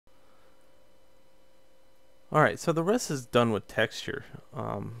Alright, so the rest is done with texture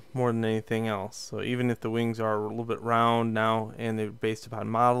more than anything else. So even if the wings are a little bit round now and they're based upon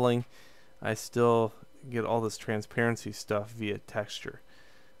modeling, I still get all this transparency stuff via texture.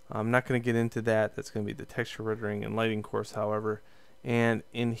 I'm not going to get into that. That's going to be the texture rendering and lighting course, however. And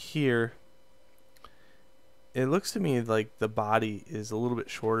in here, it looks to me like the body is a little bit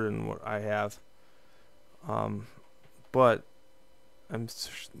shorter than what I have. But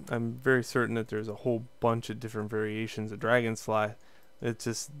I'm very certain that there's a whole bunch of different variations of dragonfly. It's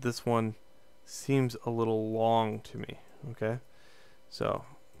just this one seems a little long to me. Okay, so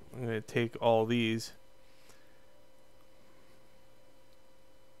I'm going to take all these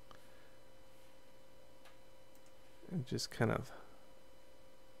and just kind of,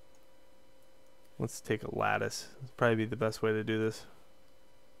 let's take a lattice. It'd probably be the best way to do this.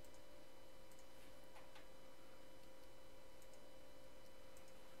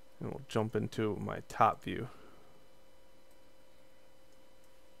 And we'll jump into my top view.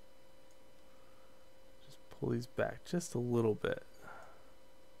 Just pull these back just a little bit.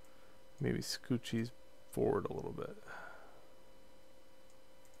 Maybe scooch these forward a little bit.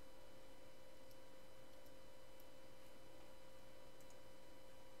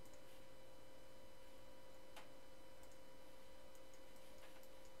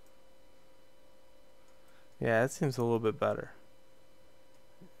 Yeah, that seems a little bit better.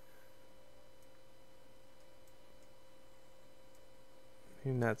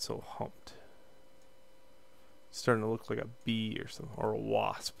 Maybe not so humped. It's starting to look like a bee or something, or a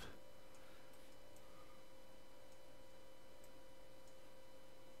wasp.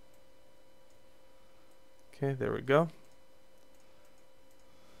 Okay, there we go.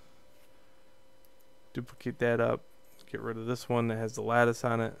 Duplicate that up. Let's get rid of this one that has the lattice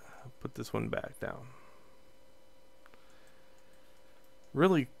on it. Put this one back down.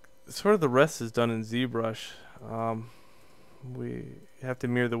 Really, sort of the rest is done in ZBrush. We have to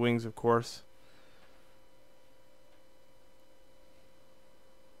mirror the wings, of course.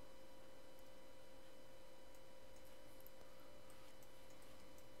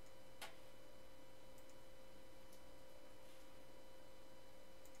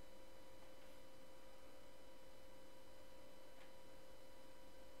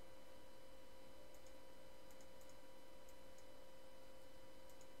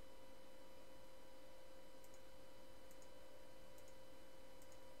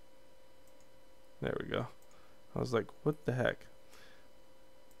 There we go. I was like, what the heck?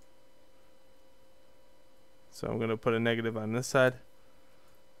 So I'm going to put a negative on this side.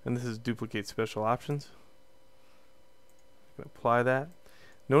 And this is duplicate special options. I'm going to apply that.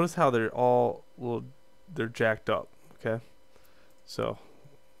 Notice how they're all they're jacked up. Okay. So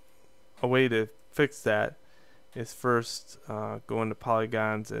a way to fix that is first go into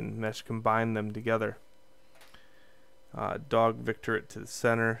polygons and mesh combine them together. Dog Victor it to the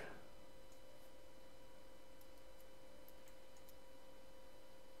center.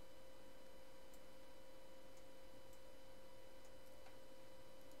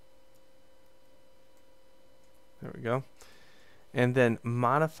 There we go. And then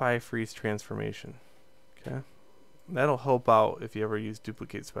modify freeze transformation. Okay. That'll help out if you ever use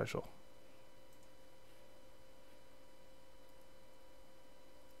duplicate special.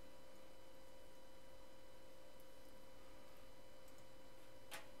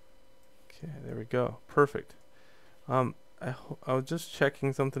 Okay, there we go. Perfect. I was just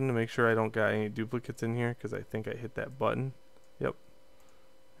checking something to make sure I don't got any duplicates in here because I think I hit that button. Yep.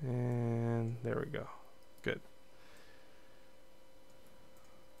 And there we go. Good.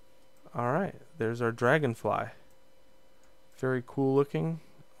 Alright, there's our dragonfly. Very cool looking.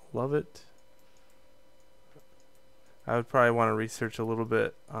 Love it. I would probably want to research a little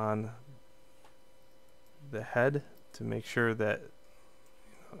bit on the head to make sure that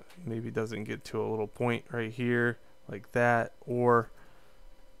maybe it doesn't get to a little point right here like that, or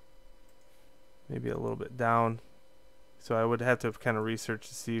maybe a little bit down. So I would have to kind of research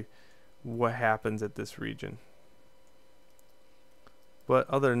to see what happens at this region. But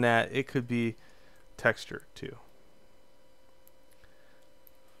other than that, it could be texture too.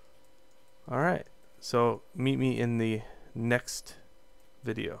 Alright, so meet me in the next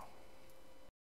video.